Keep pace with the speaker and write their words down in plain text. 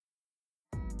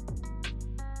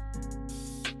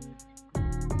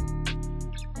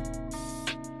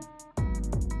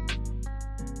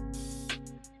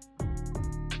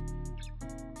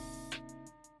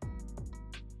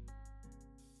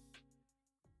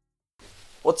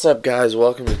What's up, guys?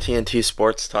 Welcome to TNT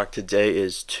Sports Talk. Today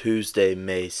is Tuesday,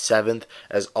 May 7th.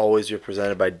 As always, you're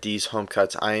presented by D's Home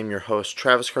Cuts. I am your host,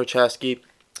 Travis Karchaski,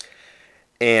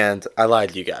 and I lied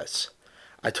to you guys.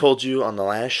 I told you on the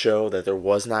last show that there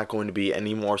was not going to be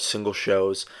any more single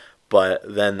shows, but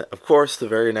then, of course, the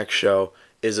very next show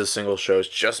is a single show. It's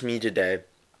just me today.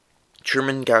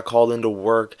 Truman got called into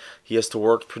work. He has to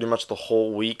work pretty much the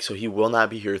whole week, so he will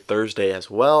not be here Thursday as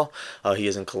well. He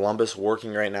is in Columbus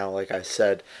working right now, like I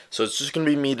said. So it's just going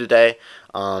to be me today.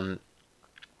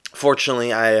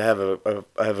 Fortunately, I have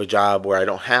a job where I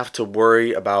don't have to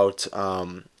worry about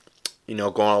going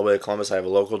all the way to Columbus. I have a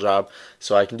local job,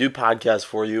 so I can do podcasts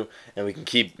for you, and we can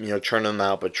keep churning them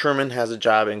out. But Truman has a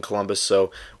job in Columbus,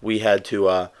 so we had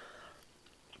to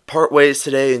part ways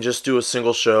today and just do a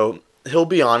single show. He'll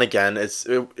be on again. This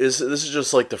is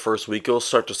just like the first week. It'll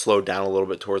start to slow down a little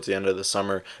bit towards the end of the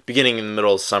summer, beginning in the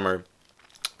middle of summer,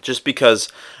 just because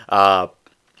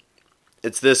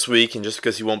it's this week, and just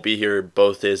because he won't be here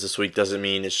both days this week doesn't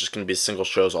mean it's just going to be single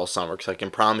shows all summer, because I can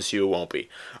promise you it won't be.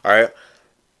 All right?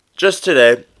 Just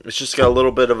today, it's just got a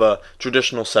little bit of a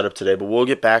traditional setup today, but we'll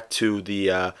get back to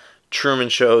the Truman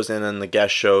shows and then the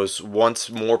guest shows once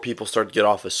more people start to get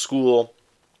off of school.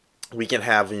 We can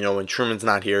have, when Truman's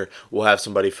not here, we'll have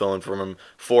somebody fill in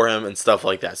for him and stuff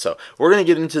like that. So we're going to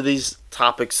get into these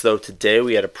topics, though, today.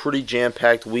 We had a pretty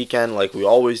jam-packed weekend like we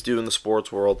always do in the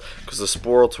sports world, because the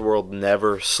sports world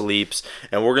never sleeps,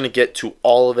 and we're going to get to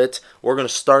all of it. We're going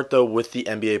to start, though, with the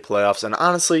NBA playoffs, and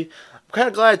honestly, I'm kind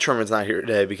of glad Truman's not here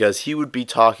today, because he would be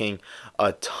talking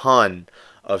a ton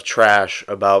of trash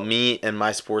about me and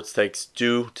my sports takes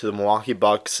due to the Milwaukee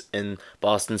Bucks and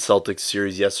Boston Celtics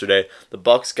series yesterday. The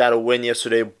Bucks got a win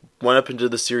yesterday, went up into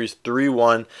the series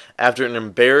 3-1 after an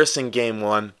embarrassing game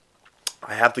one.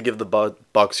 I have to give the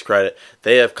Bucks credit.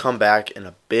 They have come back in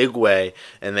a big way,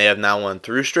 and they have now won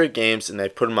 3 straight games, and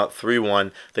they've put them up 3-1.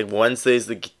 I think Wednesday's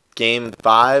the game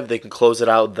 5. They can close it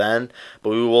out then,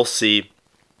 but we will see.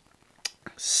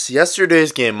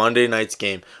 Yesterday's game, Monday night's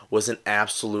game, was an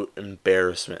absolute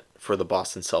embarrassment for the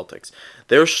Boston Celtics.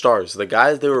 Their stars, the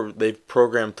guys they've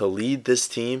programmed to lead this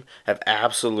team, have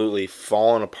absolutely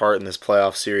fallen apart in this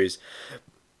playoff series.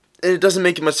 And it doesn't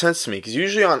make much sense to me, because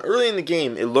usually early in the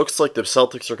game, it looks like the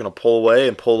Celtics are going to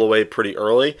pull away pretty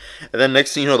early. And then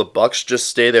next thing you know, the Bucks just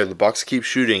stay there. The Bucks keep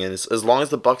shooting, and as long as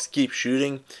the Bucks keep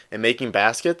shooting and making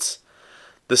baskets,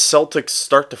 the Celtics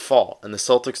start to fall, and the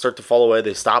Celtics start to fall away.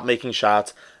 They stop making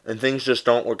shots, and things just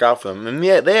don't work out for them. And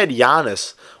yeah, they had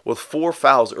Giannis with 4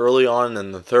 fouls early on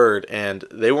in the third, and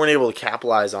they weren't able to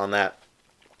capitalize on that,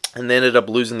 and they ended up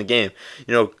losing the game.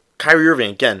 Kyrie Irving,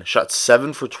 again, shot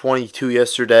 7 for 22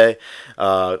 yesterday.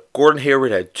 Gordon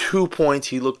Hayward had 2 points.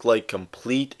 He looked like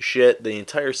complete shit. The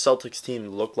entire Celtics team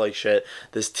looked like shit.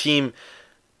 This team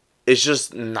is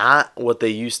just not what they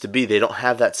used to be. They don't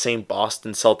have that same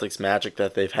Boston Celtics magic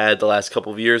that they've had the last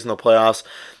couple of years in the playoffs.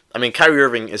 I mean, Kyrie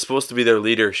Irving is supposed to be their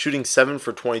leader, shooting 7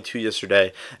 for 22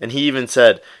 yesterday, and he even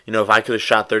said, if I could have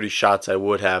shot 30 shots, I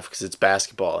would have, because it's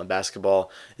basketball, and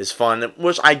basketball is fun,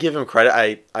 which I give him credit.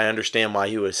 I understand why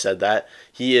he would have said that.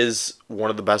 He is one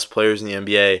of the best players in the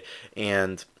NBA,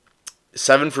 and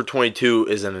 7 for 22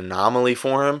 is an anomaly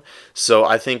for him, so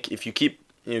I think if you keep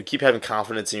having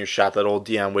confidence in your shot, that old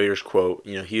Deion Waiters quote,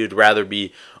 he would rather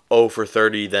be 0 for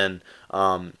 30 than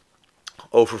 0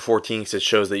 for 14, because it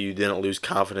shows that you didn't lose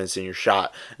confidence in your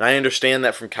shot. And I understand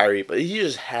that from Kyrie, but he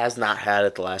just has not had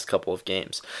it the last couple of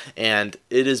games. And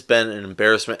it has been an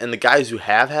embarrassment. And the guys who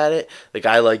have had it, the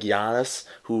guy like Giannis,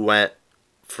 who went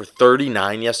for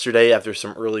 39 yesterday after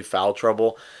some early foul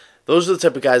trouble, those are the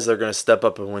type of guys that are going to step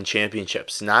up and win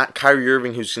championships. Not Kyrie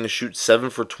Irving, who's going to shoot 7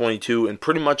 for 22 in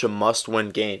pretty much a must-win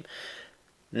game.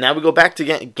 Now we go back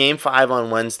to Game 5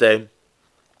 on Wednesday.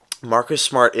 Marcus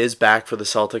Smart is back for the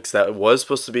Celtics. That was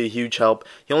supposed to be a huge help.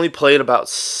 He only played about,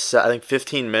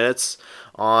 15 minutes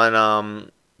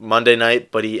on Monday night,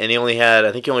 but he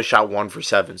only shot 1 for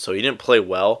 7, so he didn't play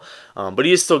well. But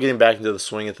he is still getting back into the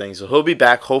swing of things. So he'll be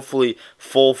back, hopefully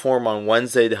full form on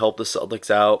Wednesday to help the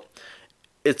Celtics out.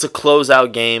 It's a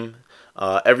closeout game.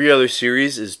 Every other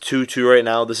series is 2-2 right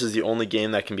now. This is the only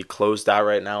game that can be closed out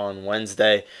right now on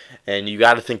Wednesday. And you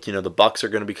got to think, the Bucks are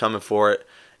going to be coming for it.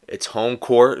 It's home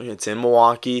court. It's in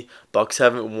Milwaukee. Bucks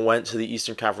haven't went to the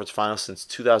Eastern Conference Finals since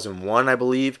 2001, I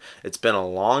believe. It's been a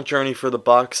long journey for the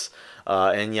Bucks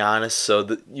and Giannis.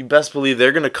 So you best believe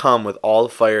they're going to come with all the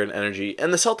fire and energy.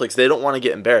 And the Celtics, they don't want to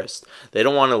get embarrassed. They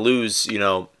don't want to lose,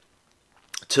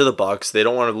 to the Bucks. They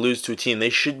don't want to lose to a team they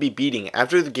should be beating.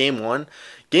 After the game one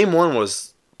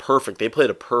was perfect. They played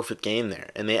a perfect game there,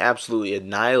 and they absolutely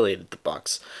annihilated the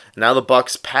Bucks. Now the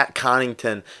Bucks, Pat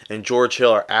Connaughton and George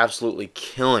Hill are absolutely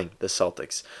killing the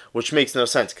Celtics, which makes no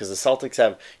sense because the Celtics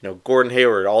have Gordon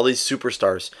Hayward, all these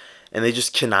superstars, and they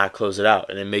just cannot close it out,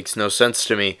 and it makes no sense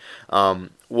to me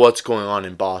what's going on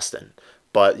in Boston.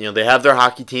 But they have their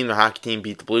hockey team. Their hockey team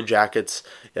beat the Blue Jackets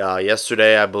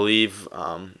yesterday, I believe.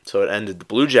 So it ended the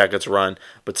Blue Jackets' run.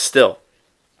 But still,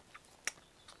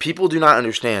 people do not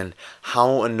understand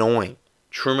how annoying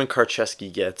Truman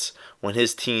Karcheski gets when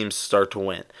his teams start to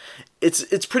win.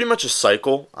 It's pretty much a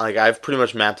cycle. Like, I've pretty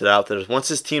much mapped it out that once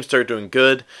his team starts doing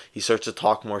good, he starts to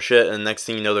talk more shit, and the next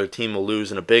thing you know, their team will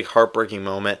lose in a big heartbreaking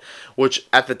moment, which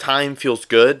at the time feels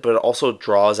good, but it also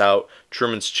draws out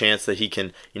Truman's chance that he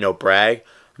can, brag.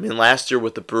 I mean, last year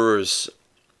with the Brewers,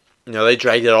 they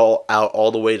dragged it all out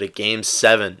all the way to Game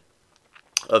 7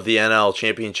 of the NL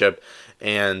Championship,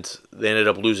 and they ended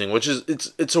up losing, which is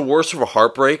it's a worse of a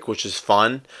heartbreak, which is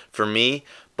fun for me.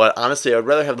 But honestly, I'd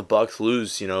rather have the Bucks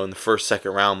lose, in the first,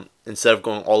 second round instead of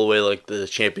going all the way like the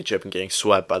championship and getting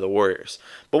swept by the Warriors.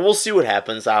 But we'll see what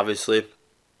happens, obviously.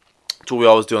 That's what we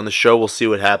always do on the show. We'll see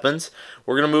what happens.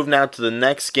 We're going to move now to the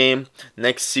next game,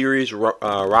 next series,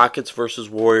 Rockets versus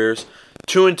Warriors.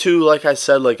 2-2, like I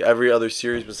said, like every other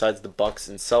series besides the Bucks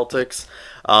and Celtics.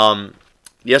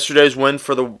 Yesterday's win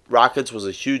for the Rockets was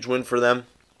a huge win for them.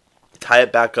 Tie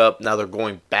it back up. Now they're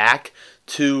going back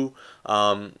to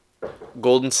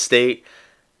Golden State,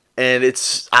 and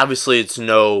it's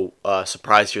no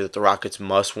surprise here that the Rockets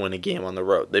must win a game on the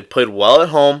road. They've played well at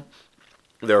home.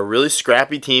 They're a really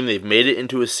scrappy team. They've made it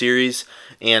into a series,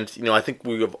 and I think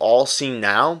we have all seen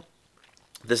now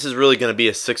this is really going to be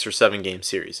a 6 or 7 game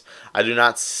series. I do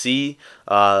not see.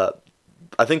 I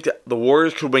think the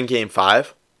Warriors could win Game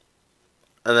 5.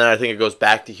 And then I think it goes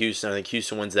back to Houston. I think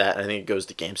Houston wins that, and I think it goes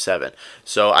to Game 7.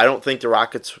 So I don't think the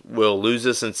Rockets will lose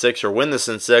this in 6 or win this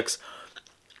in 6.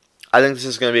 I think this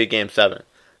is going to be a Game 7.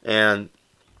 And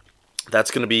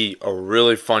that's going to be a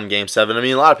really fun Game 7. I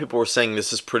mean, a lot of people were saying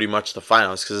this is pretty much the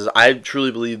finals because I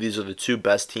truly believe these are the two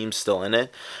best teams still in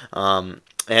it.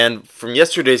 And from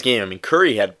yesterday's game, I mean,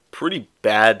 Curry had pretty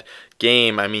bad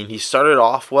game. I mean, he started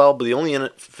off well, but he only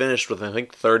finished with, I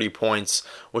think, 30 points,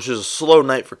 which is a slow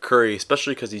night for Curry,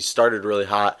 especially because he started really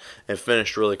hot and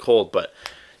finished really cold. But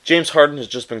James Harden has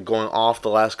just been going off the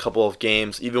last couple of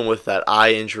games. Even with that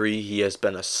eye injury, he has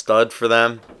been a stud for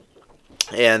them.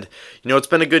 And, it's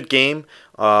been a good game,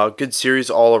 good series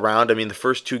all around. I mean, the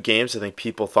first 2 games, I think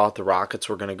people thought the Rockets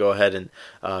were going to go ahead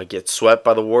and get swept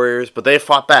by the Warriors, but they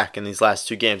fought back in these last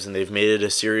 2 games, and they've made it a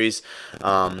series.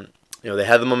 They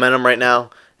have the momentum right now.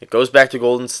 It goes back to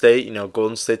Golden State.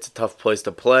 Golden State's a tough place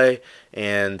to play.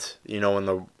 And, when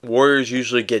the Warriors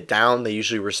usually get down, they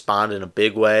usually respond in a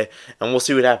big way. And we'll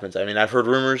see what happens. I mean, I've heard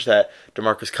rumors that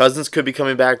DeMarcus Cousins could be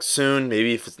coming back soon.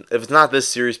 Maybe if it's not this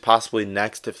series, possibly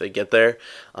next if they get there.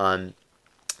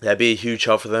 That'd be a huge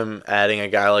help for them, adding a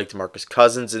guy like DeMarcus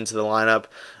Cousins into the lineup.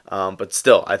 But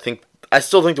still, I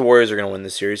still think the Warriors are going to win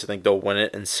this series. I think they'll win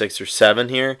it in 6 or 7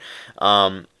 here.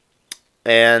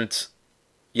 And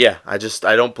yeah, I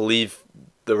don't believe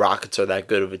the Rockets are that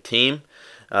good of a team.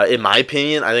 In my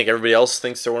opinion, I think everybody else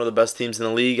thinks they're one of the best teams in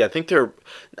the league. I take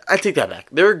that back.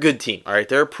 They're a good team, all right?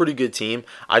 They're a pretty good team.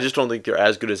 I just don't think they're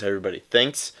as good as everybody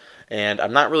thinks. And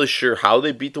I'm not really sure how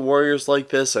they beat the Warriors like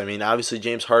this. I mean, obviously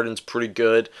James Harden's pretty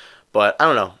good, but I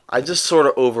don't know. I just sort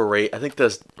of overrate. I think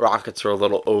the Rockets are a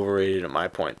little overrated at my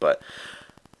point, but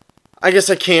I guess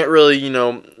I can't really,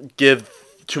 give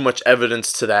too much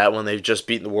evidence to that when they've just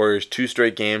beaten the Warriors 2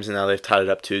 straight games and now they've tied it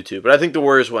up 2-2. But I think the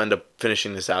Warriors will end up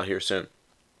finishing this out here soon.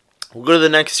 We'll go to the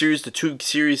next series, the 2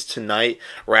 series tonight,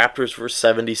 Raptors versus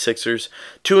 76ers.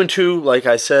 2-2, like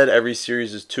I said, every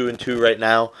series is 2-2 right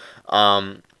now.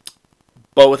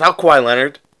 But without Kawhi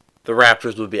Leonard, the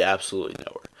Raptors would be absolutely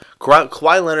nowhere.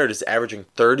 Kawhi Leonard is averaging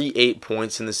 38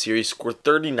 points in the series, scored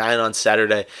 39 on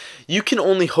Saturday. You can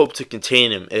only hope to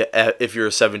contain him if you're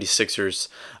a 76ers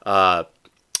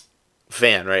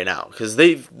fan right now, because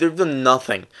they've done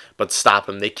nothing but stop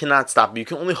him. They cannot stop him. You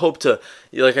can only hope to,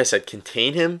 like I said,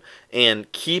 contain him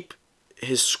and keep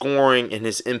his scoring and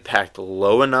his impact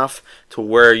low enough to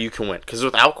where you can win. Because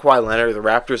without Kawhi Leonard, the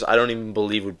Raptors, I don't even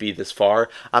believe would be this far.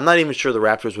 I'm not even sure the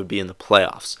Raptors would be in the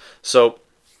playoffs. So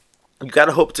you got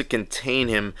to hope to contain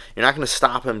him. You're not going to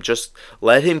stop him. Just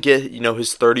let him get,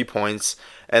 his 30 points,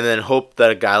 and then hope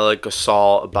that a guy like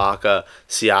Gasol, Ibaka,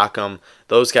 Siakam,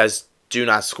 those guys do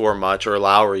not score much, or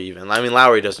Lowry even. I mean,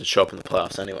 Lowry doesn't show up in the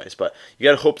playoffs anyways, but you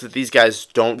got to hope that these guys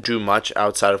don't do much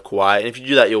outside of Kawhi, and if you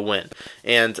do that, you'll win.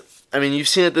 And I mean, you've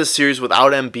seen it this series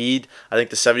without Embiid. I think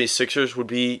the 76ers would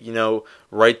be,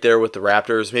 right there with the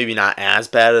Raptors. Maybe not as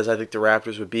bad as I think the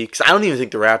Raptors would be, because I don't even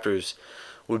think the Raptors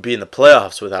would be in the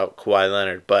playoffs without Kawhi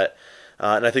Leonard. But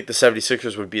and I think the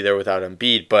 76ers would be there without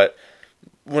Embiid. But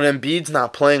when Embiid's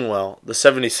not playing well, the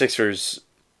 76ers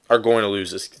are going to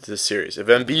lose this series. If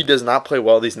Embiid does not play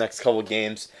well these next couple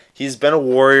games, he's been a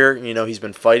warrior. He's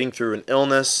been fighting through an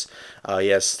illness. He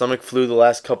has stomach flu the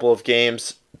last couple of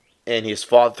games, and he's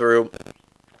fought through,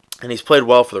 and he's played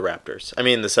well for the Raptors. I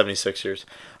mean, the 76ers.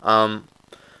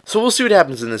 So we'll see what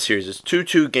happens in this series. It's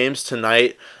 2-2 games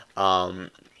tonight.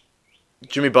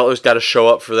 Jimmy Butler's got to show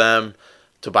up for them.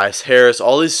 Tobias Harris,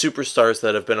 all these superstars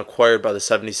that have been acquired by the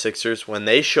 76ers, when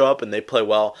they show up and they play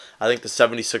well, I think the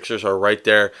 76ers are right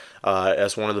there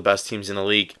as one of the best teams in the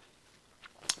league.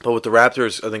 But with the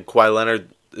Raptors, I think Kawhi Leonard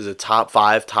is a top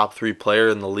 5, top 3 player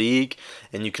in the league,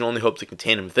 and you can only hope to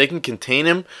contain him. If they can contain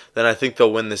him, then I think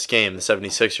they'll win this game, the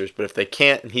 76ers. But if they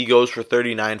can't and he goes for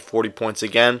 39, 40 points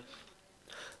again,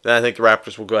 then I think the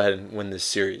Raptors will go ahead and win this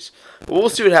series. But we'll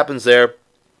see what happens there.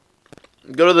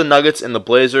 Go to the Nuggets and the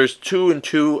Blazers,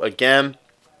 2-2 again.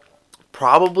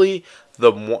 Probably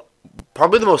the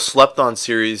most slept-on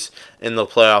series in the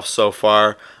playoffs so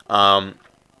far. On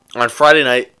Friday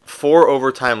night, 4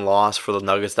 overtime loss for the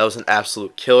Nuggets. That was an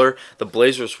absolute killer. The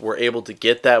Blazers were able to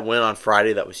get that win on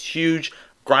Friday. That was huge.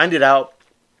 Grind it out.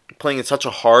 Playing in such a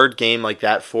hard game like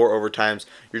that, 4 overtimes,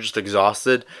 you're just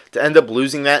exhausted. To end up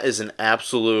losing that is an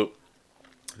absolute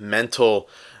mental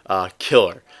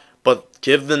killer. But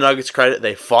give the Nuggets credit.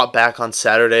 They fought back on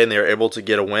Saturday, and they were able to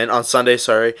get a win. On Sunday,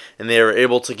 and they were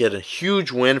able to get a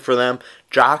huge win for them.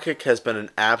 Jokic has been an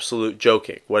absolute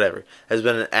has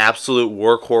been an absolute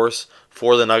workhorse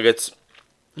for the Nuggets.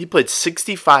 He played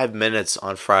 65 minutes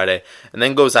on Friday, and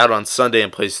then goes out on Sunday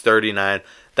and plays 39.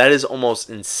 That is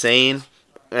almost insane,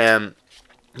 and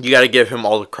you got to give him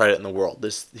all the credit in the world.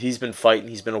 He's been fighting.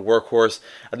 He's been a workhorse.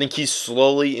 I think he's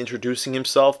slowly introducing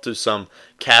himself to some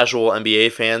casual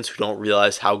NBA fans who don't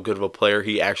realize how good of a player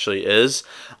he actually is.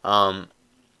 And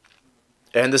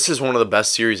this is one of the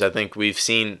best series I think we've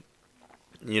seen,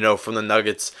 from the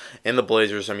Nuggets and the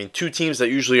Blazers. I mean, two teams that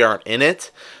usually aren't in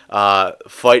it,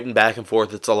 fighting back and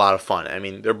forth. It's a lot of fun. I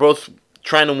mean, they're both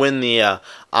trying to win the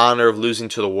honor of losing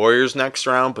to the Warriors next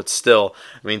round, but still,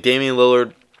 I mean, Damian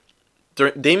Lillard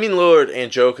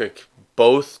and Jokic,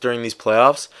 both during these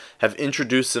playoffs, have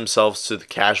introduced themselves to the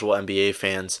casual NBA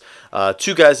fans.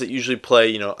 Two guys that usually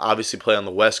play, obviously play on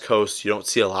the West Coast. You don't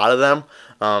see a lot of them.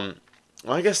 Well,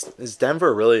 I guess, is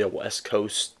Denver really a West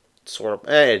Coast sort of?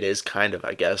 It is, kind of,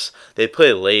 I guess. They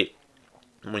play late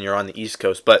when you're on the East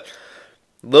Coast. But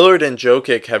Lillard and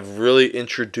Jokic have really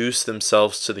introduced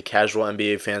themselves to the casual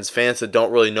NBA fans that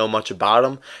don't really know much about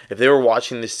them. If they were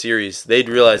watching this series, they'd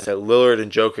realize that Lillard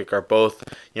and Jokic are both,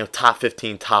 top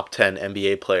 15, top 10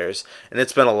 NBA players. And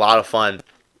it's been a lot of fun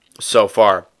so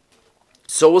far.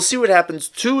 So we'll see what happens.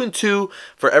 2-2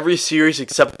 for every series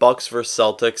except Bucks versus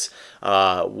Celtics.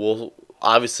 We'll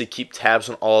obviously keep tabs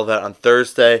on all of that on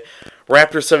Thursday.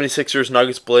 Raptors, 76ers,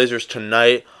 Nuggets, Blazers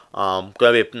tonight. Going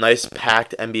to be a nice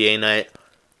packed NBA night.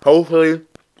 Hopefully,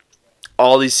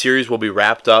 all these series will be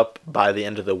wrapped up by the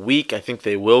end of the week. I think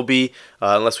they will be,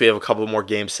 unless we have a couple more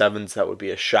Game 7s. That would be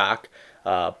a shock.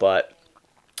 But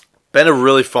been a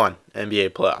really fun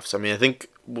NBA playoffs. I mean, I think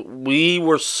we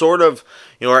were sort of,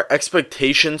 our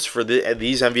expectations for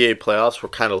these NBA playoffs were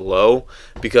kind of low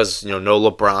because, no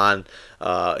LeBron.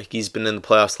 He's been in the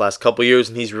playoffs the last couple years,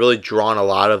 and he's really drawn a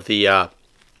lot of the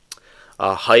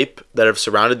hype that have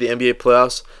surrounded the NBA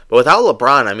playoffs. But without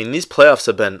LeBron, I mean, these playoffs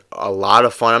have been a lot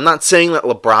of fun. I'm not saying that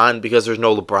LeBron, because there's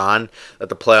no LeBron, that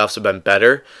the playoffs have been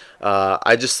better.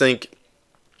 I just think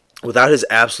without his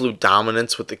absolute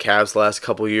dominance with the Cavs the last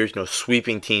couple of years,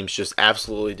 sweeping teams, just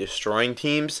absolutely destroying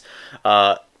teams,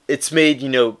 it's made,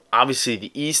 obviously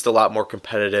the East a lot more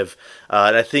competitive.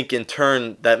 And I think in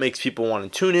turn that makes people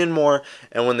want to tune in more.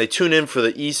 And when they tune in for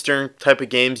the Eastern type of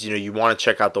games, you want to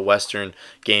check out the Western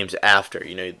games after.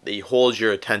 They hold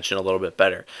your attention a little bit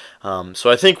better. So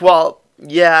I think, LeBron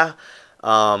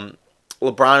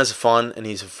is fun, and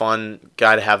he's a fun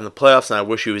guy to have in the playoffs, and I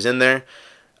wish he was in there.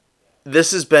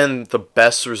 This has been the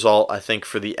best result, I think,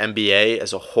 for the NBA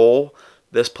as a whole.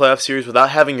 This playoff series, without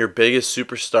having your biggest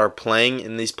superstar playing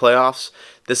in these playoffs,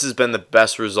 this has been the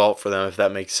best result for them, if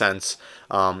that makes sense.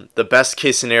 The best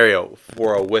case scenario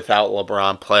for a without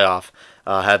LeBron playoff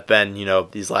have been,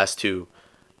 these last two,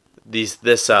 this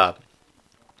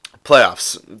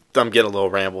playoffs. I'm getting a little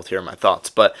rambled here in my thoughts,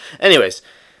 but anyways,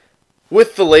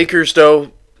 with the Lakers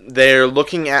though, they're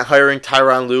looking at hiring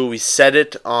Tyronn Lue. We said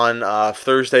it on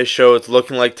Thursday's show. It's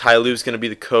looking like Ty Lue's going to be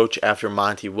the coach after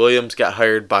Monty Williams got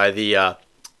hired by the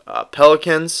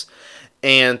Pelicans.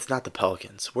 And not the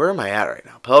Pelicans. Where am I at right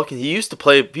now? Pelicans. He used to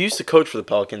coach for the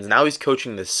Pelicans. Now he's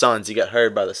coaching the Suns. He got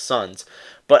hired by the Suns.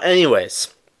 But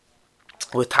anyways,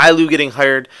 with Ty Lue getting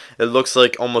hired, it looks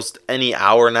like almost any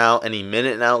hour now, any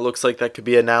minute now, it looks like that could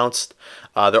be announced.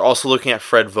 They're also looking at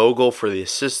Fred Vogel for the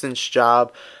assistant's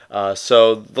job.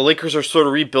 So the Lakers are sort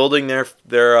of rebuilding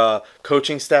their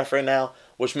coaching staff right now,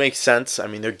 which makes sense. I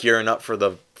mean, they're gearing up for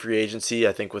the free agency.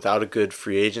 I think without a good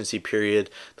free agency period,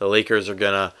 the Lakers are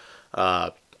gonna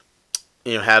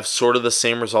have sort of the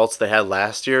same results they had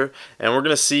last year, and we're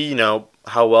gonna see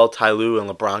how well Ty Lue and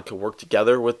LeBron could work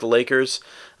together with the Lakers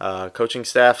coaching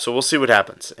staff. So we'll see what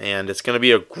happens, and it's gonna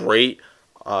be a great.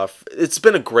 It's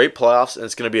been a great playoffs, and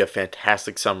it's going to be a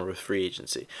fantastic summer with free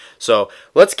agency. So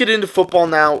let's get into football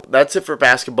now. That's it for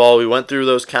basketball. We went through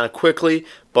those kind of quickly,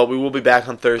 but we will be back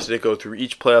on Thursday to go through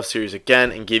each playoff series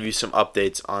again and give you some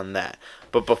updates on that.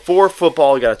 But before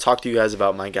football, I got to talk to you guys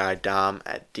about my guy Dom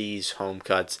at D's Home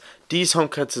Cuts. D's Home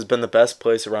Cuts has been the best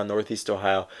place around Northeast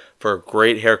Ohio for a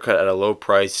great haircut at a low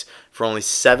price. For only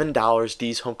 $7,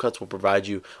 D's Home Cuts will provide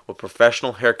you with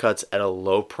professional haircuts at a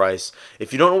low price.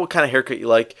 If you don't know what kind of haircut you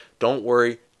like, don't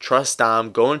worry. Trust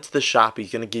Dom. Go into the shop.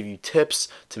 He's going to give you tips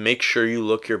to make sure you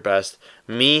look your best.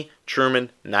 Me,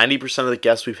 Truman, 90% of the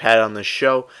guests we've had on this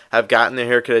show have gotten their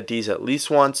haircut at D's at least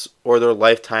once, or they're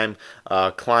lifetime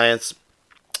clients.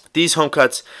 D's Home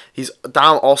Cuts.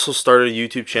 Dom also started a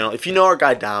YouTube channel. If you know our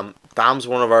guy Dom's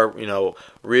one of our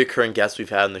reoccurring guests we've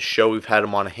had on the show. We've had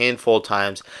him on a handful of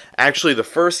times. Actually, the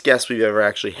first guest we've ever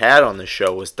actually had on the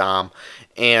show was Dom,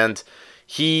 and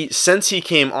since he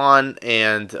came on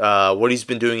and what he's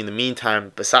been doing in the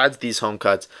meantime, besides These Home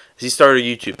Cuts, is he started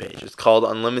a YouTube page. It's called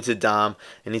Unlimited Dom,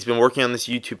 and he's been working on this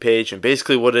YouTube page. And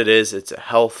basically, what it is, it's a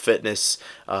health, fitness,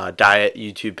 diet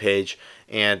YouTube page.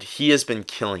 And he has been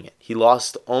killing it. He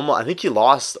lost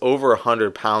over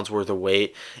 100 pounds worth of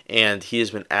weight, and he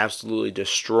has been absolutely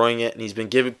destroying it. And he's been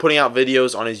putting out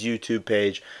videos on his YouTube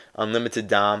page, Unlimited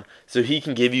Dom, so he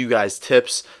can give you guys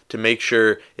tips to make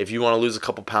sure if you want to lose a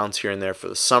couple pounds here and there for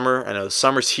the summer. I know the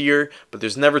summer's here, but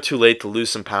there's never too late to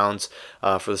lose some pounds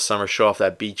for the summer, show off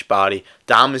that beach body.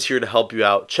 Dom is here to help you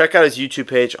out. Check out his YouTube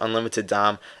page, Unlimited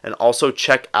Dom, and also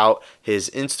check out his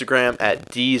Instagram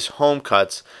at D's Home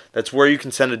Cuts. That's where you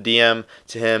can send a DM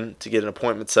to him to get an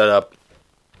appointment set up.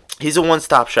 He's a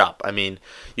one-stop shop. I mean,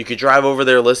 you could drive over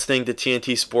there listening to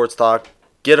TNT Sports Talk,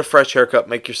 get a fresh haircut,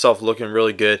 make yourself looking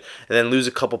really good, and then lose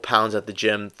a couple pounds at the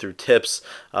gym through tips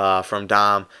from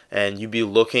Dom, and you'd be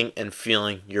looking and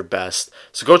feeling your best.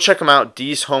 So go check them out,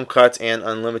 D's Home Cuts and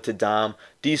Unlimited Dom.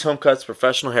 D's Home Cuts,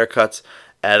 professional haircuts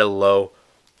at a low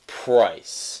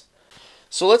price.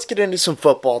 So let's get into some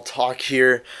football talk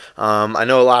here. I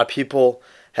know a lot of people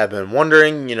have been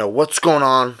wondering, what's going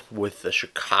on with the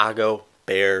Chicago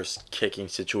Bears kicking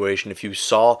situation. If you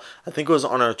saw, I think it was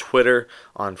on our Twitter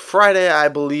on Friday, I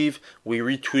believe, we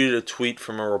retweeted a tweet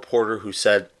from a reporter who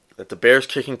said that the Bears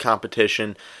kicking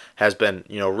competition has been,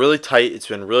 really tight. It's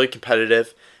been really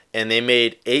competitive, and they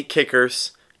made 8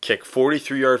 kickers kick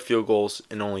 43-yard field goals,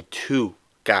 and only 2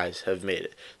 guys have made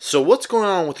it. So what's going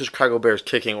on with the Chicago Bears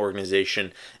kicking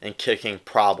organization and kicking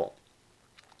problem?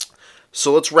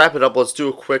 So let's wrap it up. Let's do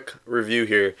a quick review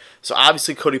here. So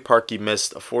obviously Cody Parkey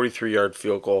missed a 43-yard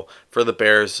field goal for the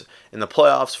Bears in the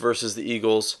playoffs versus the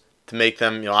Eagles to make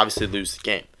them, obviously lose the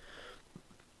game.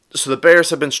 So the Bears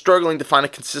have been struggling to find a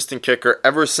consistent kicker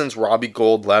ever since Robbie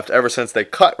Gould left, ever since they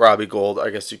cut Robbie Gould, I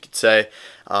guess you could say.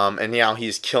 And now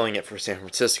he's killing it for San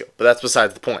Francisco. But that's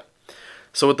besides the point.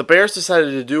 So what the Bears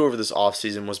decided to do over this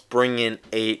offseason was bring in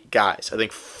 8 guys. I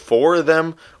think 4 of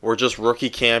them were just rookie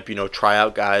camp,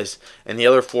 tryout guys, and the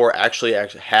other 4 actually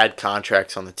had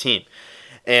contracts on the team.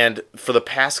 And for the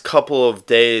past couple of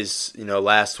days,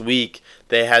 last week,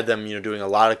 they had them, doing a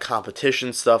lot of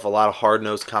competition stuff, a lot of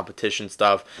hard-nosed competition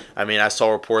stuff. I mean, I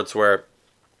saw reports where,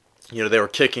 they were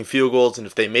kicking field goals, and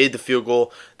if they made the field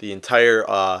goal, the entire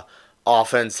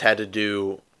offense had to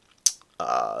do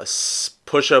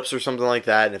push-ups or something like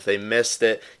that, and if they missed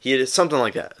it, he had something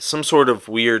like that, some sort of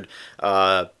weird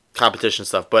competition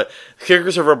stuff. But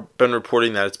kickers have been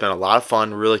reporting that it's been a lot of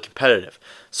fun, really competitive.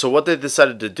 So what they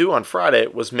decided to do on Friday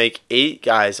was make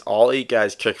all 8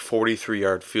 guys kick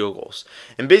 43-yard field goals.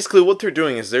 And basically what they're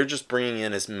doing is they're just bringing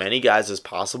in as many guys as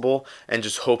possible and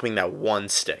just hoping that one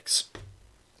sticks.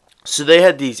 So they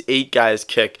had these 8 guys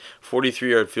kick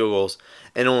 43-yard field goals,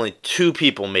 and only 2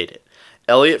 people made it.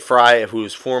 Elliott Fry, who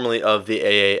is formerly of the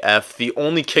AAF, the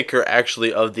only kicker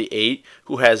actually of the 8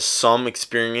 who has some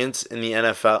experience in the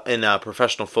NFL, in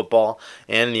professional football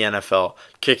and in the NFL,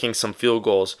 kicking some field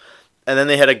goals. And then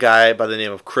they had a guy by the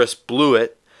name of Chris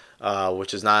Blewett,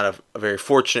 which is not a very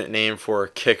fortunate name for a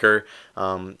kicker.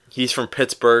 He's from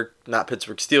Pittsburgh, not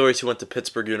Pittsburgh Steelers. He went to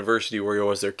Pittsburgh University, where he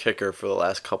was their kicker for the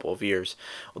last couple of years.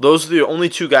 Well, those are the only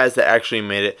 2 guys that actually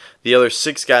made it. The other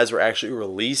 6 guys were actually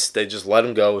released. They just let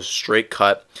them go. It was a straight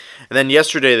cut. And then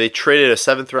yesterday they traded a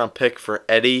 7th-round pick for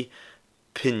Eddie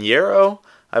Pinheiro,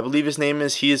 I believe his name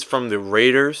is. He is from the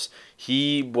Raiders.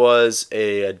 He was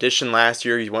an addition last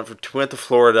year. He went to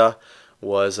Florida.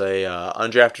 Was a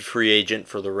undrafted free agent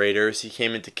for the Raiders. He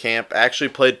came into camp, actually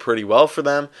played pretty well for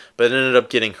them, but ended up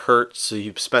getting hurt, so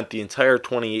he spent the entire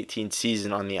 2018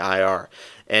 season on the IR.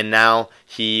 And now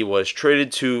he was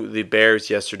traded to the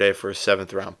Bears yesterday for a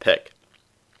 7th-round pick.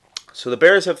 So the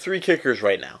Bears have 3 kickers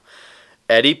right now.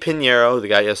 Eddie Pinheiro, the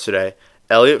guy yesterday,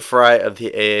 Elliott Fry of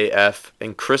the AAF,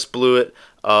 and Chris Blewett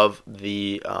of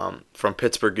the from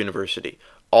Pittsburgh University.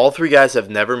 All 3 guys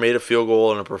have never made a field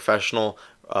goal in a professional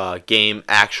game,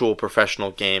 actual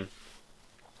professional game.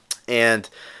 And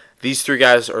these 3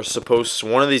 guys are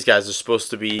one of these guys is supposed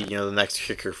to be, the next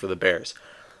kicker for the Bears.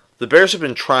 The Bears have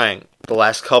been trying the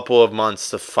last couple of months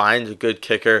to find a good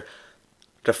kicker,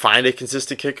 to find a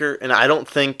consistent kicker, and I don't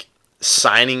think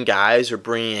signing guys or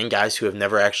bringing in guys who have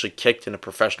never actually kicked in a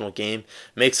professional game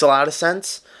makes a lot of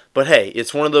sense. But hey,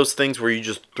 it's one of those things where you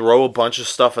just throw a bunch of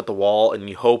stuff at the wall and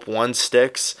you hope one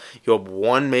sticks, you hope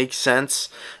one makes sense,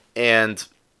 and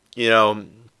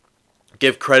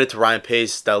give credit to Ryan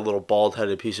Pace, that little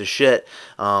bald-headed piece of shit.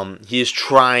 He is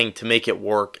trying to make it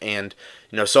work, and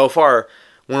so far,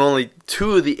 when only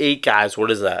 2 of the 8 guys, what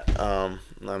is that? I'm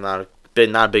not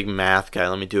a big math guy.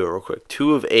 Let me do it real quick.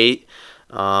 2 of 8,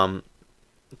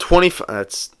 25.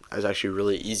 That's actually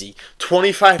really easy.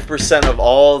 25% of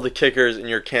all the kickers in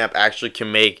your camp actually can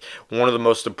make one of the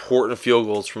most important field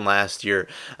goals from last year.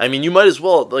 I mean, you might as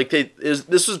well,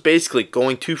 this was basically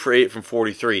going 2 for 8 from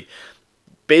 43.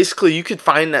 Basically, you could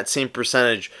find that same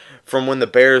percentage from when the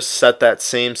Bears set that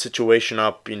same situation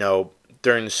up,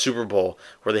 during the Super Bowl,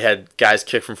 where they had guys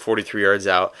kick from 43 yards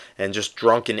out and just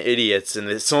drunken idiots,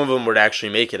 and some of them would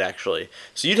actually make it, actually.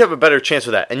 So you'd have a better chance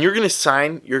with that. And you're going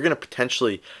to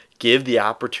potentially give the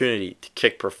opportunity to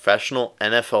kick professional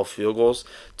NFL field goals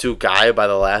to a guy by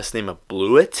the last name of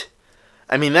Blewett?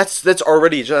 I mean, that's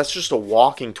just a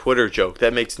walking Twitter joke.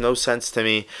 That makes no sense to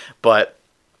me, but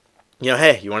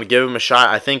hey, you want to give him a shot?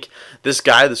 I think this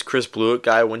Chris Blewett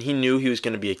guy, when he knew he was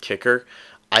going to be a kicker,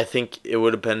 I think it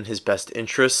would have been his best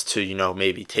interest to,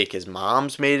 maybe take his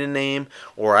mom's maiden name,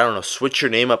 or, I don't know, switch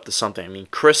your name up to something. I mean,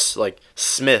 Chris,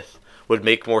 Smith would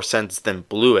make more sense than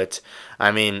Blewett.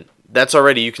 I mean,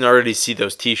 you can already see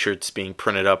those t-shirts being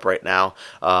printed up right now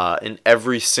in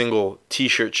every single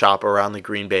t-shirt shop around the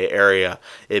Green Bay area.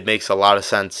 It makes a lot of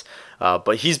sense.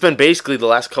 But he's been basically the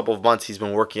last couple of months, he's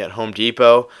been working at Home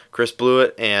Depot, Chris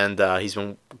Blewett, and he's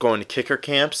been going to kicker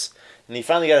camps. And he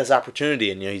finally got his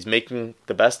opportunity, and he's making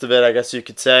the best of it, I guess you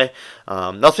could say.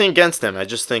 Nothing against him. I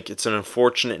just think it's an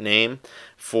unfortunate name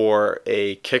for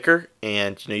a kicker.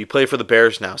 And you play for the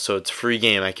Bears now, so it's a free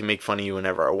game. I can make fun of you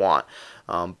whenever I want.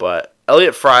 But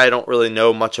Elliott Fry, I don't really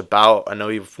know much about. I know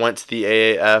he went to the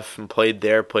AAF and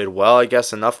played well, I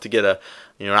guess, enough to get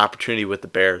an opportunity with the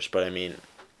Bears. But I mean,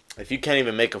 if you can't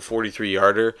even make a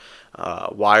 43-yarder,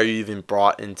 why are you even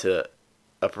brought into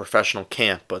a professional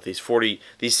camp? But these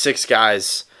 6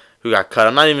 guys who got cut,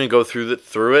 I'm not even going to go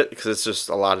through it because it's just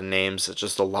a lot of names. It's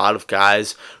just a lot of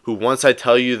guys who, once I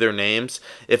tell you their names,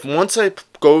 once I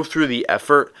go through the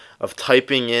effort of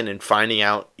typing in and finding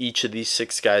out each of these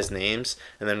 6 guys' names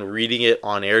and then reading it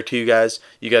on air to you guys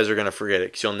are going to forget it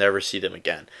because you'll never see them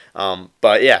again.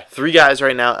 But yeah, 3 guys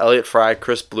right now, Elliott Fry,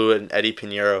 Chris Blewett, and Eddie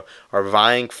Pinheiro, are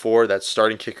vying for that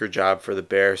starting kicker job for the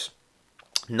Bears.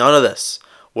 None of this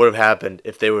would have happened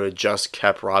if they would have just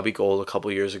kept Robbie Gould a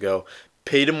couple years ago,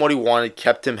 paid him what he wanted,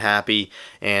 kept him happy,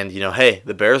 and, hey,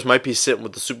 the Bears might be sitting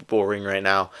with the Super Bowl ring right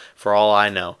now, for all I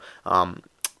know.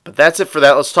 But that's it for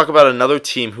that. Let's talk about another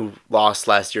team who lost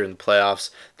last year in the playoffs,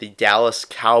 the Dallas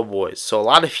Cowboys. So a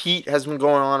lot of heat has been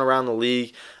going on around the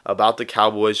league about the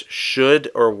Cowboys.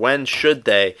 When should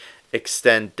they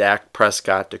extend Dak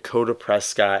Prescott, Dakota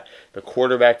Prescott, the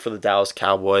quarterback for the Dallas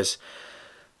Cowboys?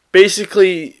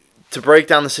 Basically, to break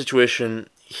down the situation,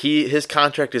 his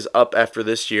contract is up after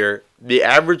this year. The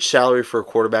average salary for a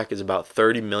quarterback is about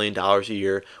 $30 million a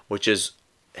year, which is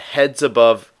heads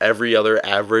above every other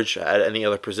average at any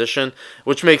other position,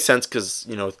 which makes sense because,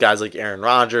 with guys like Aaron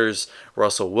Rodgers,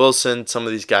 Russell Wilson, some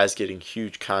of these guys getting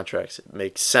huge contracts, it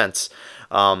makes sense.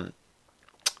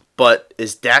 But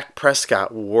is Dak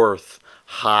Prescott worth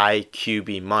high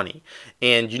QB money?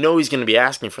 And you know he's going to be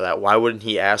asking for that. Why wouldn't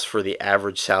he ask for the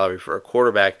average salary for a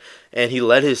quarterback? And he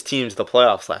led his team to the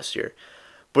playoffs last year.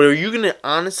 But are you going to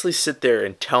honestly sit there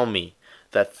and tell me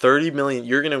that $30 million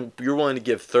you're willing to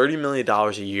give $30 million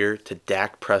a year to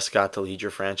Dak Prescott to lead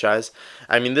your franchise?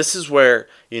 I mean, this is where,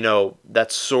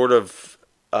 that's sort of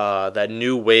that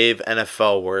new wave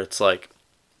NFL where it's like,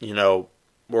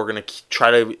 we're going to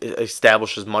try to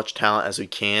establish as much talent as we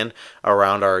can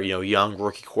around our, young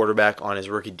rookie quarterback on his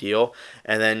rookie deal.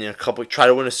 And then try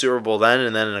to win a Super Bowl then,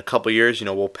 and then in a couple years,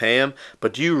 we'll pay him.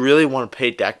 But do you really want to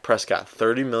pay Dak Prescott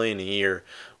 $30 million a year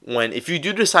when, if you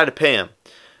do decide to pay him,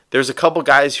 there's a couple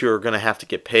guys who are going to have to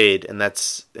get paid, and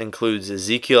that includes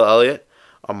Ezekiel Elliott,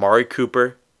 Amari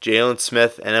Cooper, Jalen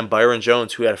Smith, and then Byron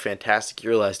Jones, who had a fantastic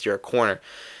year last year at corner.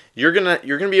 You're gonna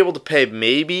be able to pay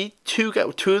maybe two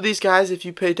of these guys if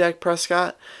you pay Dak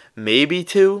Prescott, maybe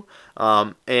two,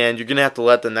 and you're gonna have to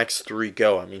let the next three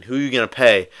go. I mean, who are you gonna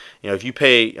pay? If you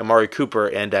pay Amari Cooper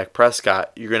and Dak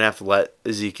Prescott, you're gonna have to let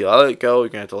Ezekiel Elliott go. You're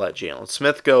gonna have to let Jalen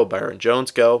Smith go, Byron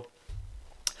Jones go.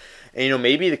 And,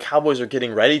 maybe the Cowboys are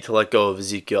getting ready to let go of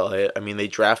Ezekiel Elliott. I mean, they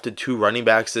drafted 2 running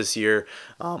backs this year,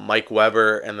 Mike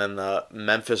Weber and then the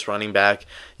Memphis running back.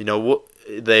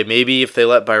 They maybe if they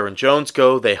let Byron Jones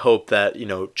go, they hope that,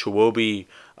 Chiwebi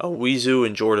Owizu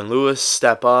and Jordan Lewis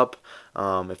step up.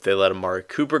 If they let Amari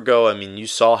Cooper go, I mean, you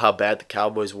saw how bad the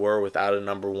Cowboys were without a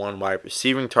number 1 wide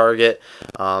receiving target.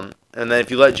 And then if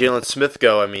you let Jalen Smith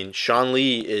go, I mean, Sean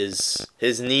Lee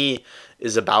his knee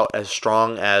is about as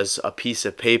strong as a piece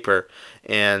of paper.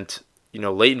 And,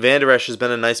 Leighton Vander Esch has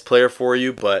been a nice player for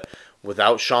you, but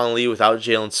without Sean Lee, without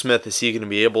Jalen Smith, is he going to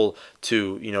be able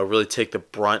to, really take the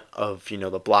brunt of,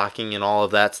 the blocking and all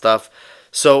of that stuff?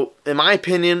 So, in my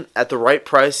opinion, at the right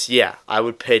price, yeah, I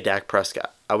would pay Dak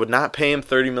Prescott. I would not pay him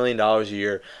 $30 million a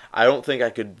year. I don't think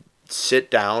I could sit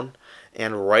down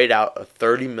and write out a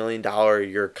 $30 million a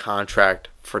year contract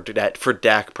for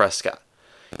Dak Prescott.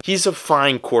 He's a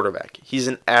fine quarterback. He's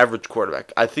an average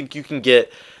quarterback. I think you can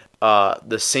get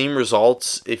the same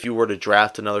results if you were to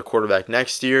draft another quarterback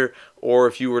next year, or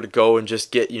if you were to go and just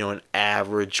get, an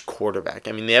average quarterback.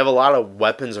 I mean, they have a lot of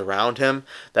weapons around him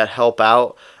that help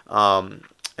out, and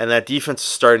that defense is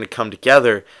starting to come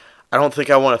together. I don't think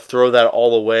I want to throw that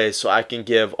all away so I can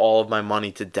give all of my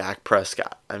money to Dak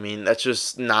Prescott. I mean, that's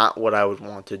just not what I would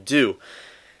want to do.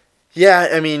 Yeah,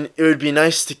 I mean, it would be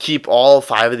nice to keep all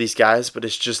 5 of these guys, but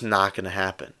it's just not going to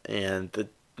happen. And the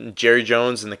Jerry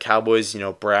Jones and the Cowboys,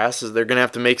 brass, they're going to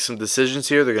have to make some decisions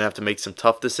here. They're going to have to make some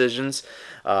tough decisions.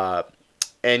 And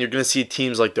you're going to see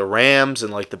teams like the Rams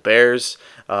and like the Bears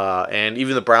and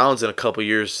even the Browns in a couple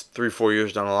years, 3-4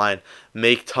 years down the line,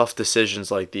 make tough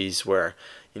decisions like these where,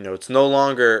 it's no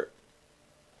longer,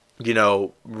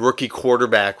 rookie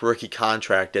quarterback, rookie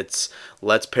contract. It's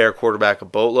let's pay our quarterback a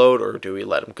boatload, or do we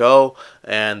let him go?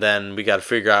 And then we got to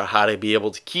figure out how to be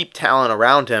able to keep talent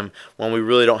around him when we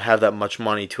really don't have that much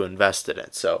money to invest in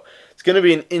it. So it's going to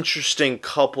be an interesting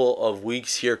couple of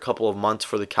weeks here, couple of months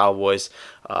for the Cowboys.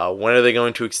 When are they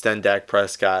going to extend Dak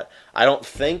Prescott? I don't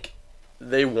think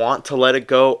they want to let it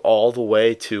go all the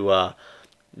way to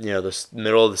the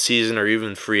middle of the season or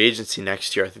even free agency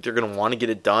next year. I think they're going to want to get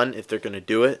it done if they're going to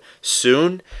do it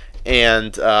soon.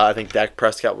 And I think Dak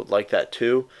Prescott would like that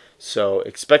too. So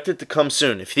expect it to come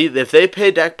soon. If they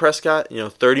pay Dak Prescott,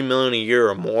 $30 million a year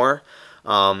or more,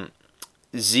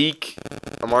 Zeke,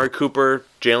 Amari Cooper,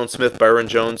 Jalen Smith, Byron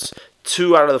Jones,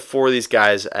 2 out of the 4 of these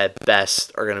guys at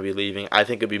best are going to be leaving. I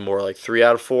think it'd be more like 3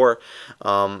 out of 4.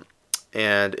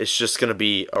 And it's just going to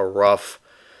be a rough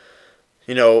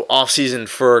offseason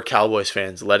for Cowboys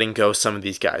fans, letting go some of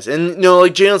these guys. And,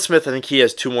 like Jalen Smith, I think he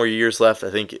has 2 more years left.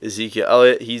 I think Ezekiel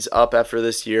Elliott, he's up after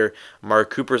this year. Amari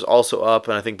Cooper's also up,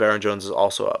 and I think Byron Jones is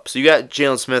also up. So you got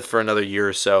Jalen Smith for another year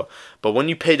or so. But when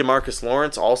you pay DeMarcus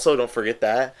Lawrence also, don't forget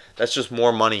that. That's just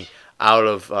more money out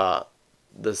of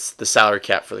the salary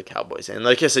cap for the Cowboys. And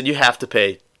like I said, you have to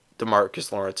pay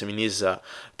DeMarcus Lawrence. I mean, he's a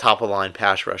top-of-line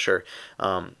pass rusher.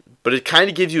 But it kind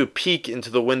of gives you a peek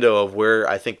into the window of where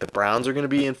I think the Browns are going to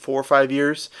be in 4 or 5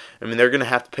 years. I mean, they're going to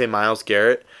have to pay Myles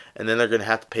Garrett, and then they're going to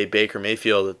have to pay Baker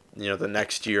Mayfield, the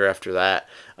next year after that.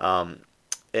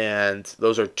 And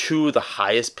those are 2 of the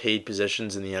highest paid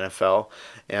positions in the NFL.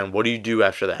 And what do you do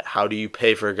after that? How do you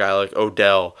pay for a guy like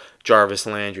Odell, Jarvis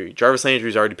Landry? Jarvis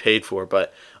Landry's already paid for,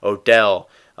 but Odell,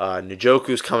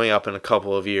 Njoku's coming up in a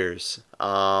couple of years.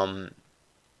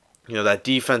 That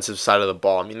defensive side of the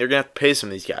ball. I mean, they're going to have to pay some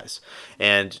of these guys.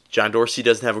 And John Dorsey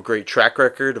doesn't have a great track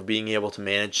record of being able to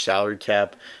manage salary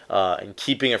cap and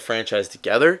keeping a franchise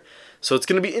together. So it's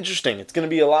going to be interesting. It's going to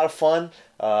be a lot of fun.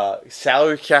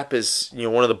 Salary cap is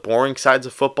one of the boring sides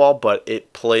of football, but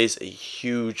it plays a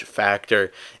huge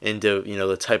factor into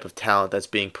the type of talent that's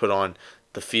being put on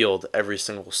the field every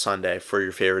single Sunday for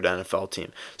your favorite NFL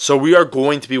team. So we are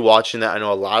going to be watching that. I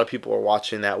know a lot of people are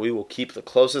watching that. We will keep the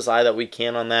closest eye that we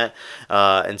can on that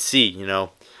and see,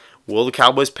 will the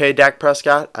Cowboys pay Dak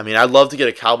Prescott? I mean, I'd love to get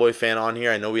a Cowboy fan on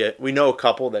here. I know we know a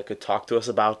couple that could talk to us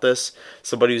about this.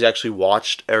 Somebody who's actually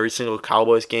watched every single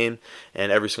Cowboys game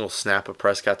and every single snap of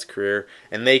Prescott's career,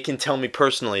 and they can tell me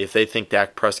personally if they think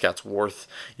Dak Prescott's worth,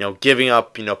 giving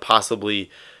up, possibly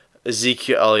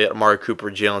Ezekiel Elliott, Amari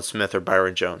Cooper, Jalen Smith, or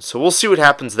Byron Jones. So we'll see what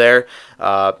happens there.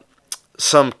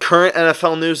 Some current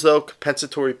NFL news, though.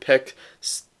 Compensatory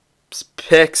picks.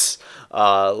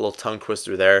 A little tongue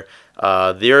twister there.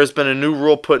 There has been a new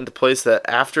rule put into place that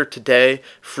after today,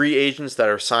 free agents that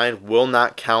are signed will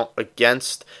not count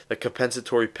against the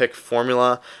compensatory pick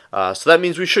formula. So that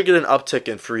means we should get an uptick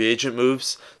in free agent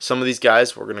moves. Some of these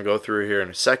guys we're going to go through here in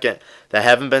a second that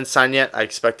haven't been signed yet. I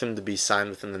expect them to be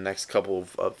signed within the next couple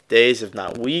of days, if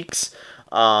not weeks.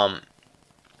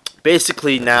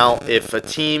 Basically, now, if a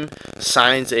team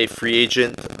signs a free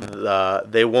agent,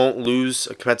 they won't lose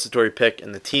a compensatory pick,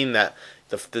 and the team that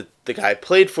the guy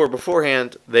played for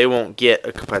beforehand, they won't get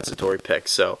a compensatory pick.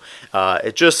 So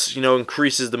it just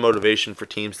increases the motivation for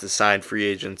teams to sign free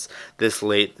agents this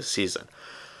late in the season.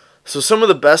 So some of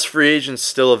the best free agents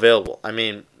still available. I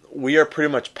mean, we are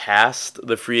pretty much past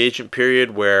the free agent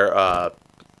period where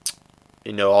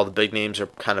all the big names are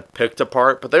kind of picked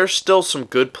apart, but there's still some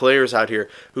good players out here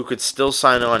who could still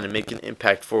sign on and make an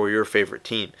impact for your favorite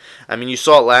team. I mean, you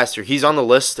saw it last year. He's on the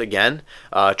list again.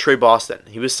 Trey Boston.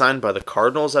 He was signed by the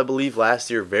Cardinals, I believe, last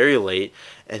year, very late,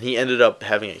 and he ended up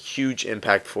having a huge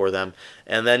impact for them.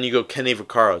 And then you go Kenny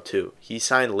Vaccaro, too. He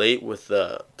signed late with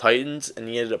the Titans, and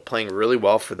he ended up playing really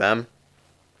well for them.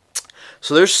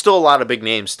 So there's still a lot of big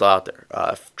names still out there.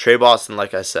 Trey Boston,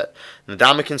 like I said.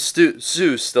 Ndamukong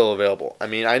Suh's still available. I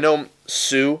mean, I know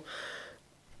Suh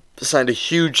signed a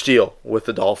huge deal with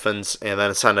the Dolphins and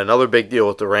then signed another big deal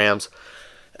with the Rams.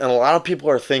 And a lot of people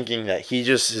are thinking that he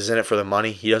just is in it for the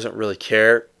money. He doesn't really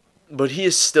care. But he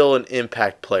is still an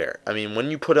impact player. I mean, when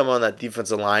you put him on that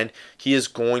defensive line, he is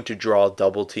going to draw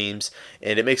double teams.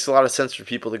 And it makes a lot of sense for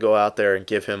people to go out there and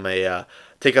give him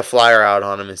take a flyer out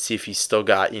on him and see if he's still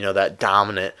got, that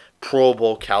dominant Pro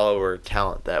Bowl caliber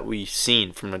talent that we've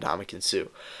seen from Ndamukong Suh.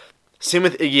 Same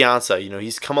with Iggy Ansah.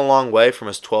 He's come a long way from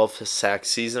his 12th sack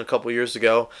season a couple years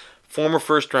ago. Former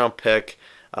first-round pick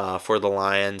for the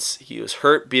Lions. He was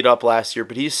hurt, beat up last year,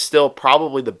 but he's still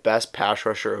probably the best pass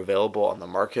rusher available on the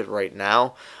market right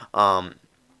now. And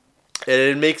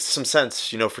it makes some sense,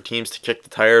 for teams to kick the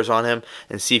tires on him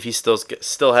and see if he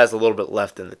still has a little bit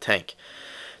left in the tank.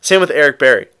 Same with Eric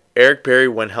Berry. Eric Berry,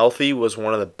 when healthy, was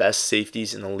one of the best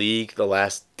safeties in the league the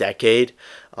last decade.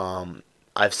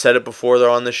 I've said it before they're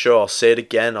on this show. I'll say it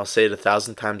again. I'll say it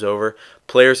 1,000 times over.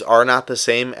 Players are not the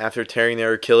same after tearing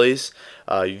their Achilles.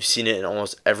 You've seen it in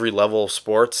almost every level of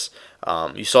sports.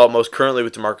 You saw it most currently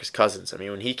with DeMarcus Cousins. I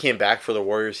mean, when he came back for the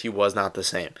Warriors, he was not the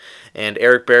same. And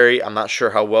Eric Berry, I'm not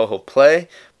sure how well he'll play,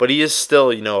 but he is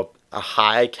still, a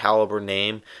high caliber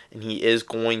name, and he is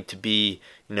going to be,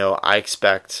 I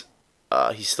expect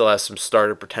he still has some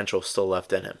starter potential still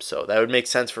left in him. So that would make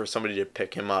sense for somebody to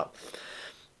pick him up.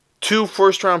 2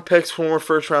 first-round picks, former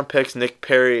first-round picks, Nick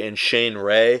Perry and Shane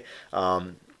Ray.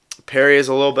 Perry is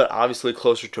a little bit obviously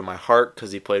closer to my heart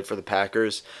because he played for the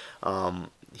Packers.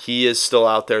 He is still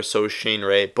out there, so is Shane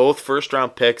Ray. Both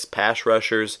first-round picks, pass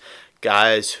rushers,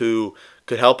 guys who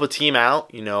could help a team out.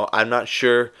 I'm not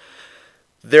sure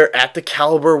they're at the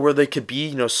caliber where they could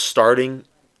be, starting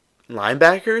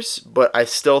linebackers, but I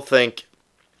still think,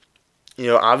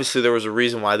 obviously there was a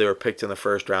reason why they were picked in the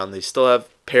first round. They still have,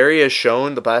 Perry has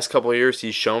shown the past couple of years,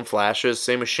 he's shown flashes,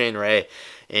 same with Shane Ray,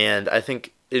 and I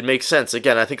think it makes sense.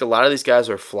 Again, I think a lot of these guys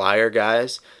are flyer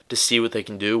guys to see what they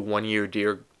can do,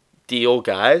 1-year deal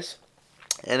guys,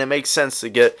 and it makes sense to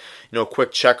get, a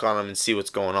quick check on them and see what's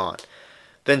going on.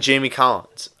 Then Jamie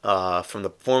Collins,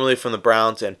 formerly from the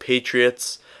Browns and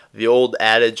Patriots. The old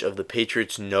adage of the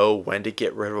Patriots know when to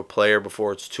get rid of a player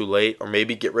before it's too late, or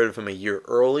maybe get rid of him a year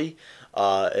early,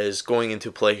 is going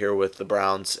into play here with the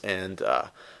Browns and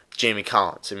Jamie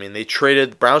Collins. I mean,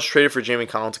 the Browns traded for Jamie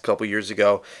Collins a couple years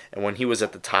ago, and when he was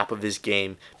at the top of his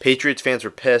game, Patriots fans were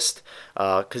pissed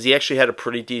because he actually had a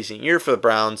pretty decent year for the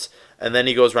Browns, and then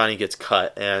he goes around and he gets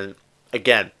cut. And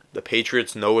again, the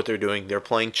Patriots know what they're doing. They're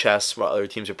playing chess while other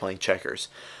teams are playing checkers.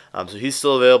 So he's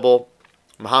still available.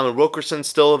 Muhammad Wilkerson's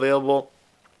still available.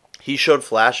 He showed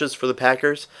flashes for the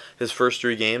Packers his first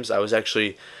 3 games. I was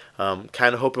actually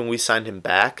kind of hoping we signed him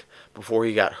back, before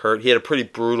he got hurt. He had a pretty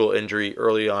brutal injury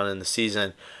early on in the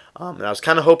season, and I was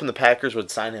kind of hoping the Packers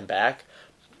would sign him back.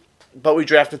 But we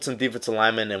drafted some defensive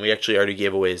linemen, and we actually already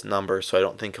gave away his number, so I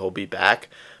don't think he'll be back.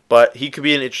 But he could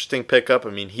be an interesting pickup. I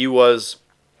mean, he was,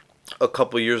 a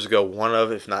couple years ago, one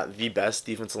of, if not the best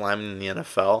defensive lineman in the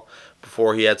NFL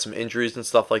before he had some injuries and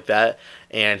stuff like that.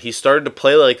 And he started to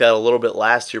play like that a little bit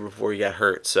last year before he got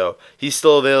hurt. So he's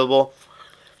still available.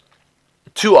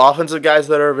 Two offensive guys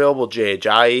that are available, Jay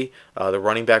Ajayi, the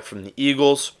running back from the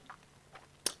Eagles.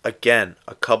 Again,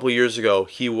 a couple years ago,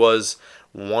 he was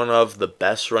one of the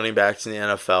best running backs in the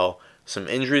NFL. Some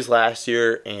injuries last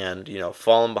year and,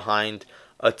 falling behind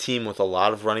a team with a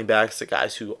lot of running backs,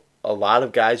 a lot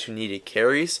of guys who needed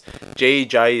carries. Jay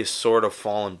Ajayi is sort of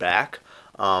fallen back.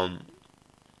 But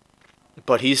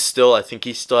I think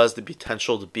he still has the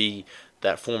potential to be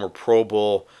that former Pro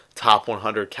Bowl top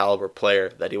 100 caliber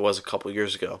player that he was a couple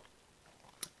years ago.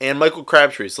 And Michael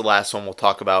Crabtree is the last one we'll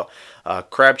talk about.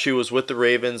 Crabtree was with the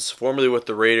Ravens, formerly with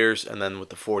the Raiders, and then with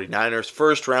the 49ers.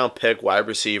 First round pick, wide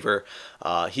receiver.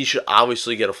 He should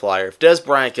obviously get a flyer. If Dez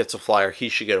Bryant gets a flyer, he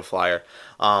should get a flyer.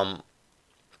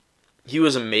 He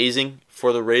was amazing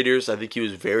for the Raiders. I think he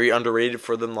was very underrated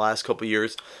for them the last couple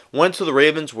years. Went to the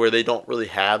Ravens where they don't really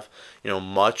have,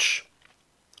 much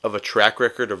of a track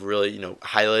record of really,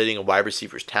 highlighting a wide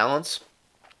receiver's talents.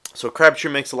 So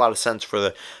Crabtree makes a lot of sense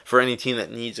for any team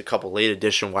that needs a couple late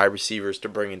addition wide receivers to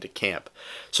bring into camp.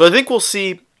 So I think we'll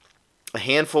see a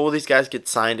handful of these guys get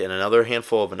signed and another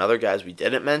handful of other guys we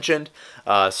didn't mention.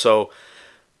 So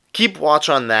keep watch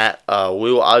on that.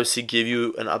 We will obviously give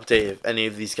you an update if any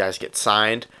of these guys get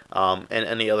signed, and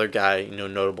any other guy,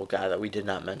 notable guy that we did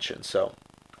not mention. So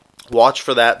watch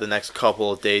for that the next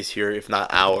couple of days here, if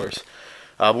not hours.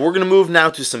 But we're going to move now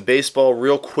to some baseball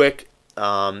real quick.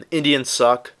 Indians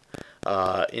suck.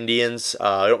 Indians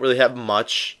don't really have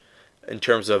much in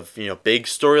terms of big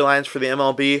storylines for the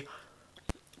MLB.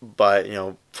 But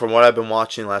from what I've been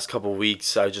watching the last couple of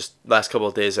weeks, last couple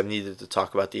of days, I've needed to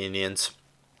talk about the Indians.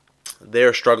 They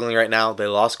are struggling right now. They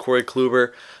lost Corey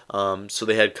Kluber, so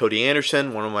they had Cody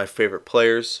Anderson, one of my favorite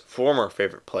players, former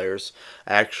favorite players.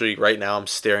 Actually, right now I'm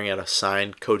staring at a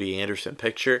signed Cody Anderson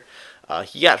picture.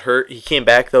 He got hurt. He came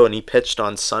back, though, and he pitched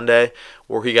on Sunday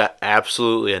where he got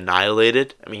absolutely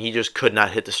annihilated. I mean, he just could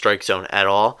not hit the strike zone at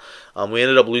all. We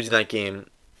ended up losing that game.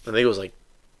 I think it was like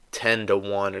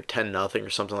 10-1 or 10-0 or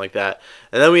something like that.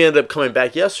 And then we ended up coming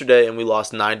back yesterday, and we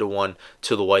lost 9-1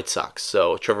 to the White Sox.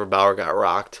 So Trevor Bauer got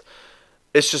rocked.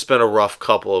 It's just been a rough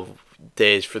couple of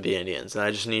days for the Indians, and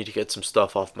I just need to get some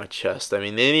stuff off my chest. I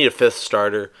mean, they need a fifth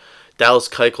starter. Dallas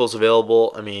Keuchel's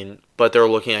available, but they're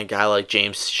looking at a guy like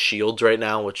James Shields right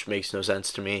now, which makes no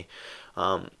sense to me.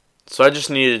 So I just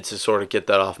needed to sort of get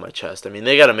that off my chest.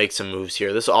 They got to make some moves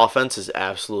here. This offense is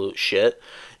absolute shit,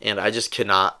 and I just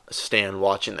cannot stand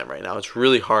watching them right now. It's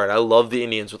really hard. I love the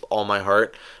Indians with all my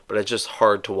heart, but it's just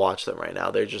hard to watch them right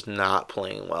now. They're just not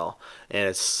playing well, and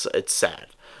it's sad.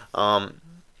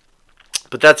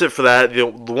 But that's it for that. The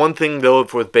one thing, though,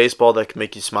 with baseball that can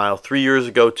make you smile, 3 years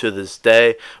ago to this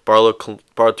day, Bartolo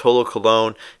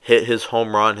Colon hit his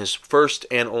home run, his first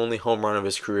and only home run of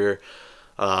his career.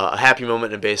 A happy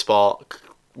moment in baseball.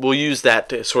 We'll use that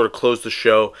to sort of close the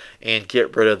show and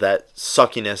get rid of that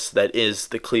suckiness that is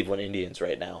the Cleveland Indians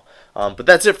right now. But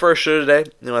that's it for our show today.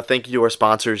 Thank you to our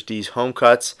sponsors, D's Home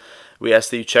Cuts. We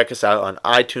ask that you check us out on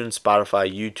iTunes, Spotify,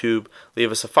 YouTube.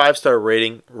 Leave us a 5-star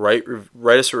rating, write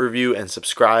us a review, and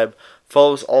subscribe.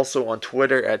 Follow us also on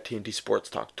Twitter at TNT Sports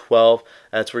Talk 12.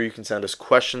 That's where you can send us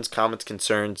questions, comments,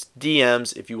 concerns,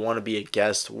 DMs if you want to be a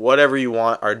guest. Whatever you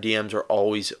want, our DMs are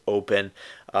always open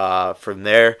from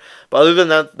there. But other than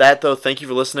that, though, thank you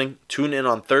for listening. Tune in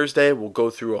on Thursday. We'll go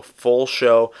through a full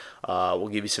show. We'll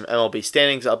give you some MLB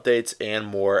standings updates and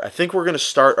more. I think we're going to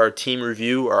start our team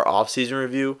review, our off-season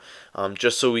review,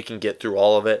 just so we can get through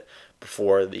all of it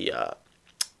before the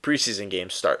preseason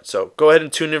games start. So go ahead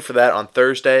and tune in for that on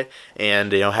Thursday,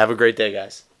 and have a great day,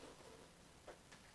 guys.